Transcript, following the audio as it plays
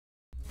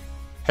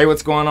Hey,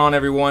 what's going on,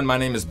 everyone? My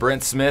name is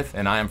Brent Smith,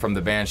 and I am from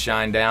the band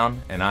Shinedown,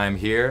 and I am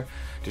here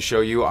to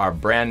show you our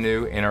brand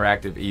new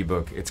interactive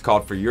ebook. It's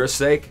called For Your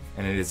Sake,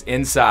 and it is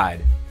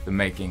inside the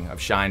making of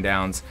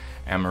Shinedown's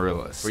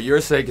Amaryllis. For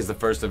Your Sake is the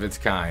first of its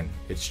kind.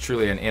 It's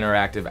truly an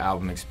interactive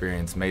album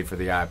experience made for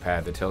the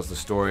iPad that tells the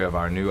story of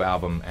our new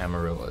album,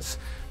 Amaryllis,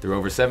 through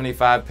over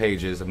 75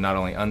 pages of not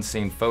only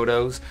unseen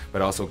photos,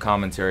 but also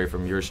commentary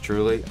from yours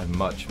truly and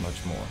much,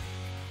 much more.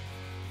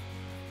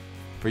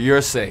 For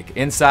Your Sake,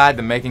 Inside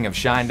the Making of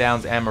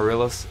Shinedown's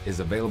Amaryllis is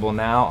available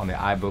now on the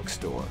iBook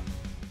store.